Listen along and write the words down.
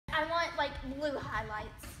blue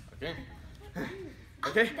highlights. Okay.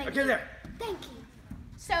 Okay, okay there. Thank you.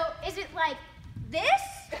 So, is it like this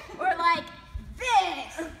or like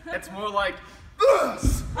this? It's more like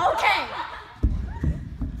this. Okay.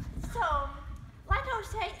 So, like I was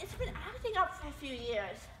saying, it's been acting up for a few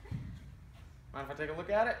years. Mind if I take a look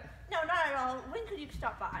at it? No, not at all. When could you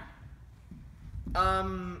stop by?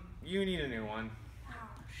 You need a new one. Oh,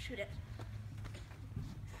 shoot it.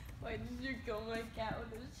 Why did you kill my cat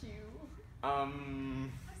with a shoe?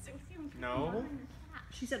 No.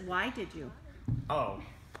 She said, why did you? Oh.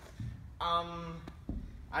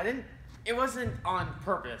 I didn't, it wasn't on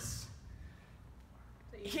purpose.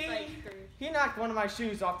 So He knocked one of my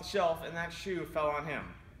shoes off the shelf and that shoe fell on him.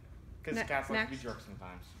 Because cats like to be next. jerks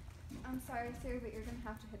sometimes. I'm sorry, sir, but you're gonna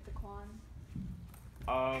have to hit the quan.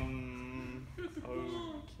 Okay.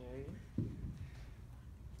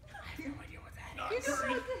 I have no idea what that is.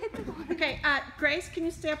 Okay, Grace, can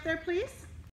you stay up there, please?